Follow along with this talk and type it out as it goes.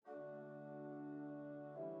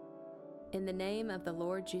In the name of the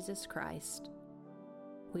Lord Jesus Christ,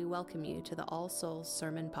 we welcome you to the All Souls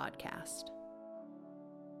Sermon Podcast.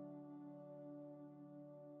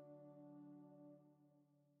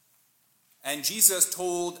 And Jesus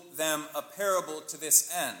told them a parable to this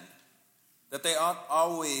end, that they ought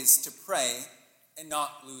always to pray and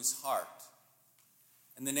not lose heart.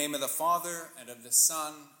 In the name of the Father, and of the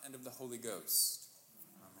Son, and of the Holy Ghost.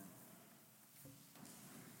 Amen.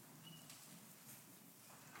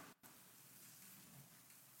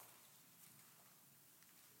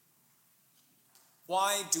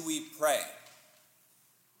 Why do we pray?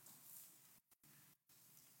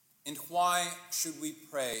 And why should we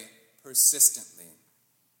pray persistently?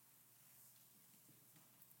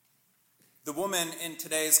 The woman in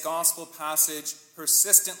today's gospel passage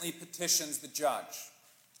persistently petitions the judge.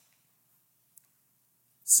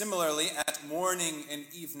 Similarly, at morning and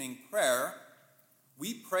evening prayer,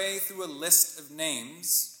 we pray through a list of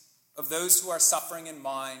names of those who are suffering in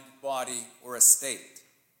mind, body, or estate.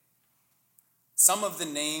 Some of the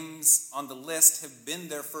names on the list have been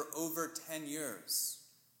there for over 10 years.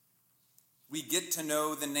 We get to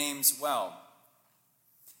know the names well.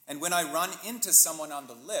 And when I run into someone on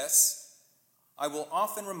the list, I will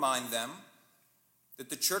often remind them that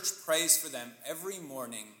the church prays for them every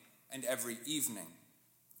morning and every evening.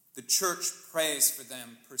 The church prays for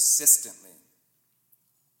them persistently.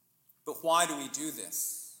 But why do we do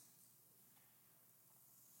this?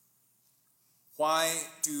 Why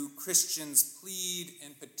do Christians plead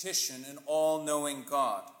and petition an all-knowing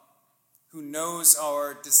God who knows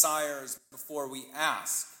our desires before we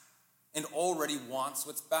ask and already wants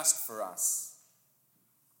what's best for us?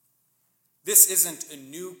 This isn't a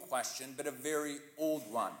new question, but a very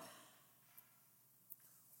old one.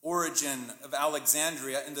 Origen of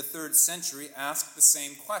Alexandria in the 3rd century asked the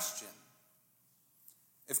same question.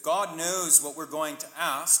 If God knows what we're going to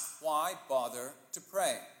ask, why bother to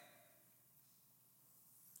pray?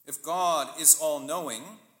 If God is all-knowing,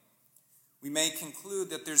 we may conclude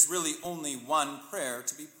that there's really only one prayer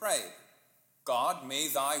to be prayed. God, may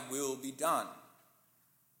thy will be done.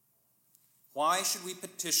 Why should we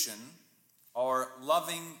petition our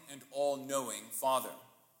loving and all-knowing Father?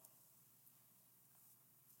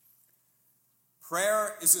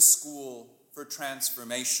 Prayer is a school for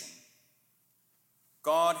transformation.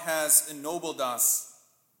 God has ennobled us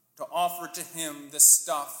to offer to him the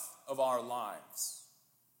stuff of our lives.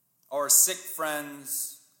 Our sick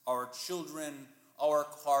friends, our children, our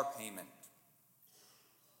car payment,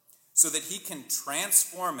 so that he can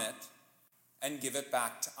transform it and give it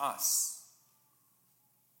back to us.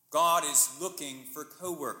 God is looking for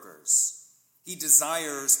co-workers. He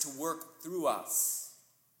desires to work through us.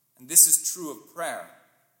 And this is true of prayer.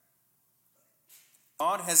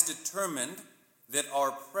 God has determined that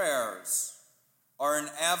our prayers are an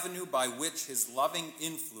avenue by which his loving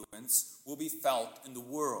influence will be felt in the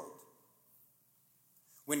world.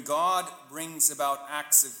 When God brings about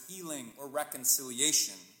acts of healing or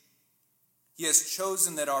reconciliation, he has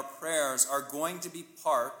chosen that our prayers are going to be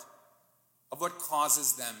part of what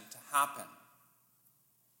causes them to happen.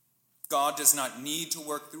 God does not need to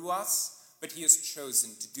work through us, but he has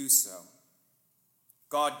chosen to do so.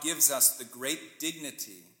 God gives us the great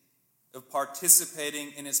dignity of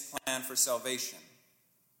participating in his plan for salvation.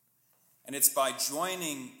 And it's by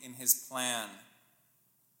joining in his plan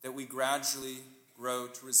that we gradually grow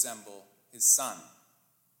to resemble his Son.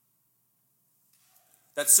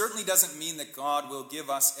 That certainly doesn't mean that God will give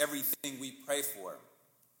us everything we pray for.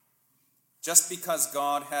 Just because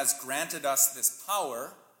God has granted us this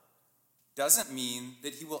power doesn't mean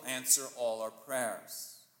that he will answer all our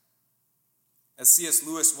prayers. As C.S.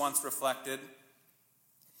 Lewis once reflected,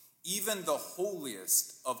 even the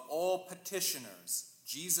holiest of all petitioners,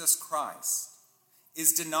 Jesus Christ,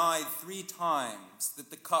 is denied 3 times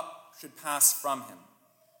that the cup should pass from him.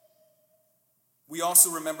 We also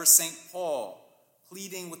remember St. Paul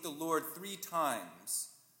pleading with the Lord 3 times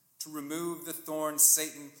to remove the thorn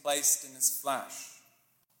Satan placed in his flesh.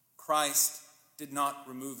 Christ did not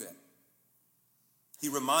remove it. He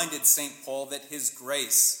reminded St. Paul that his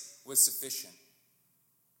grace was sufficient.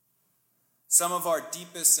 Some of our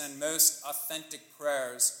deepest and most authentic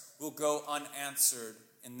prayers will go unanswered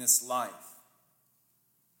in this life.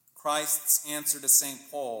 Christ's answer to St.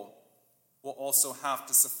 Paul will also have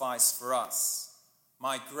to suffice for us.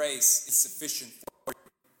 My grace is sufficient for you.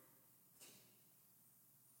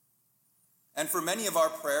 And for many of our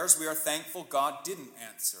prayers, we are thankful God didn't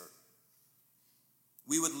answer.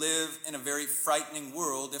 We would live in a very frightening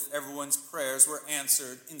world if everyone's prayers were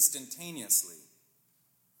answered instantaneously.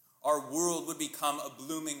 Our world would become a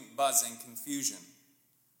blooming, buzzing confusion.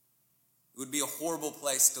 It would be a horrible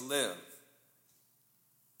place to live.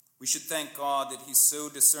 We should thank God that he's so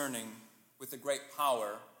discerning with the great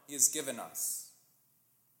power he has given us.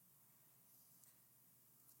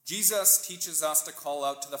 Jesus teaches us to call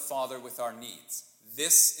out to the Father with our needs.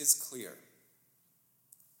 This is clear.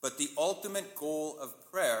 But the ultimate goal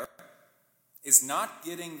of prayer is not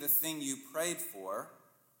getting the thing you prayed for,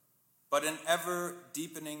 but an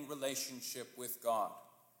ever-deepening relationship with God.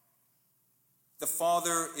 The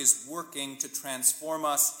Father is working to transform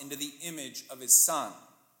us into the image of his Son,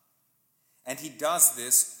 and he does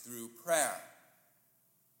this through prayer.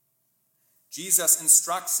 Jesus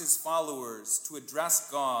instructs his followers to address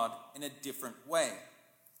God in a different way.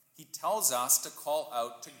 He tells us to call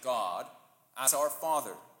out to God as our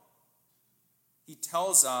Father. He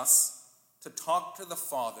tells us to talk to the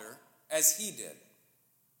Father as he did.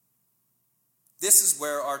 This is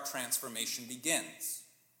where our transformation begins.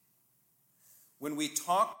 When we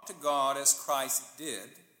talk to God as Christ did,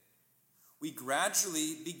 we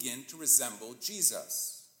gradually begin to resemble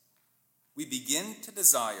Jesus. We begin to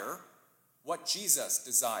desire what Jesus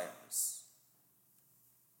desires.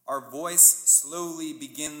 Our voice slowly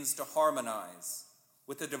begins to harmonize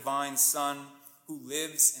with the divine Son who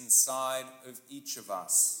lives inside of each of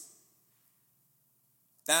us.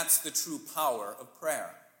 That's the true power of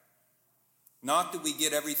prayer. Not that we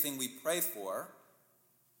get everything we pray for,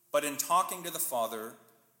 but in talking to the Father,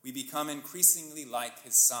 we become increasingly like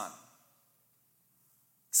his Son.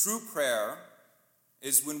 True prayer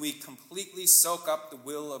is when we completely soak up the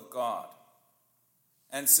will of God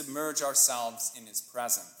and submerge ourselves in his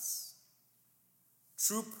presence.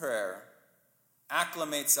 True prayer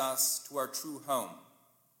acclimates us to our true home,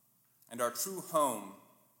 and our true home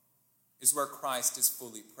is where Christ is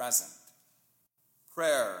fully present.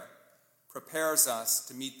 Prayer prepares us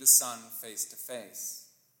to meet the Son face to face.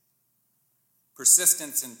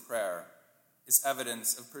 Persistence in prayer is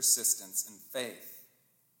evidence of persistence in faith.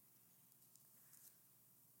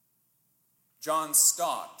 John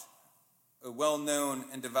Stott, a well-known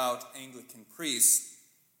and devout Anglican priest,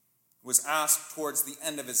 was asked towards the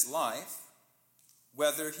end of his life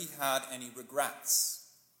whether he had any regrets.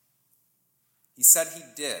 He said he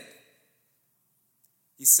did.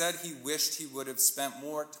 He said he wished he would have spent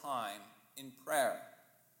more time in prayer.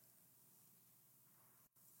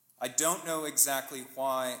 I don't know exactly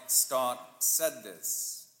why Stott said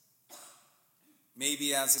this.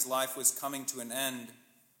 Maybe as his life was coming to an end,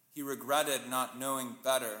 he regretted not knowing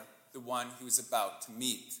better the one he was about to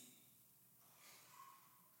meet.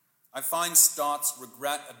 I find Stott's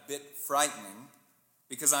regret a bit frightening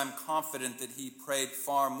because I'm confident that he prayed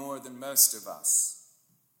far more than most of us.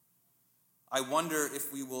 I wonder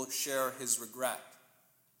if we will share his regret.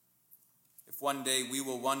 If one day we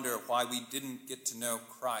will wonder why we didn't get to know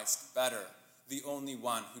Christ better, the only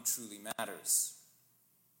one who truly matters.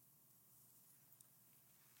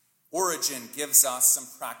 Origen gives us some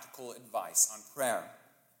practical advice on prayer.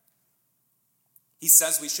 He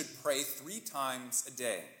says we should pray 3 times a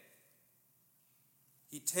day.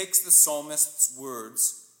 He takes the psalmist's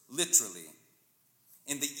words literally.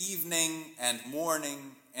 In the evening and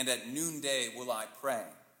morning and at noonday will I pray.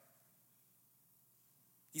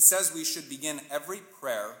 He says we should begin every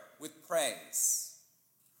prayer with praise.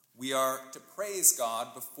 We are to praise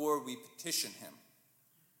God before we petition him.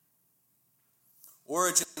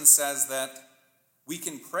 Origen says that we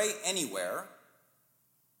can pray anywhere,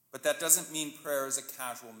 but that doesn't mean prayer is a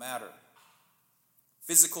casual matter.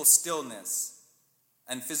 Physical stillness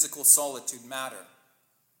and physical solitude matter.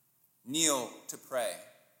 Kneel to pray.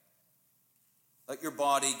 Let your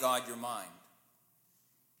body guide your mind.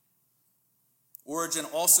 Origen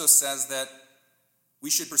also says that we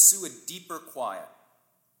should pursue a deeper quiet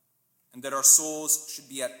and that our souls should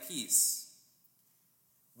be at peace.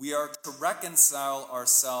 We are to reconcile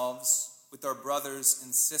ourselves with our brothers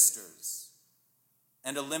and sisters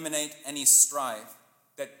and eliminate any strife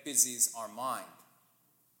that busies our mind.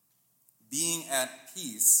 Being at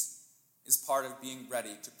peace is part of being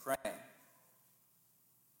ready to pray.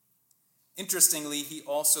 Interestingly, he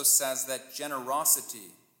also says that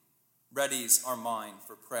generosity readies our mind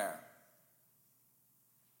for prayer.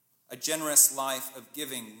 A generous life of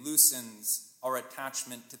giving loosens our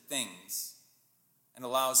attachment to things and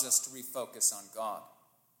allows us to refocus on God.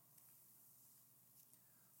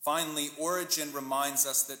 Finally, Origen reminds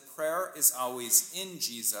us that prayer is always in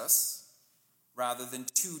Jesus rather than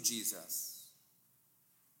to Jesus.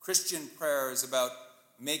 Christian prayer is about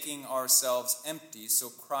making ourselves empty so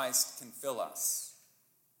Christ can fill us.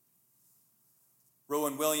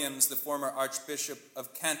 Rowan Williams, the former Archbishop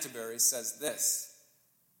of Canterbury, says this: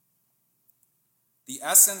 the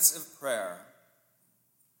essence of prayer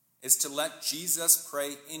is to let Jesus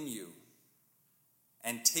pray in you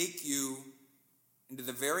and take you into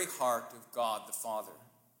the very heart of God the Father.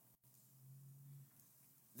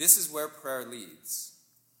 This is where prayer leads.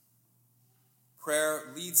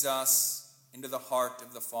 Prayer leads us into the heart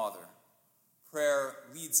of the Father. Prayer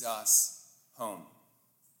leads us home.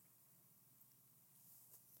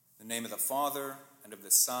 In the name of the Father, and of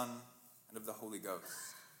the Son, and of the Holy Ghost.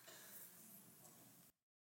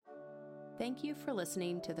 Thank you for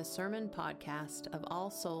listening to the sermon podcast of All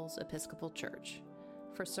Souls Episcopal Church.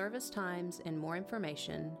 For service times and more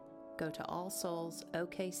information, go to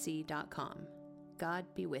allsoulsokc.com. God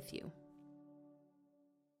be with you.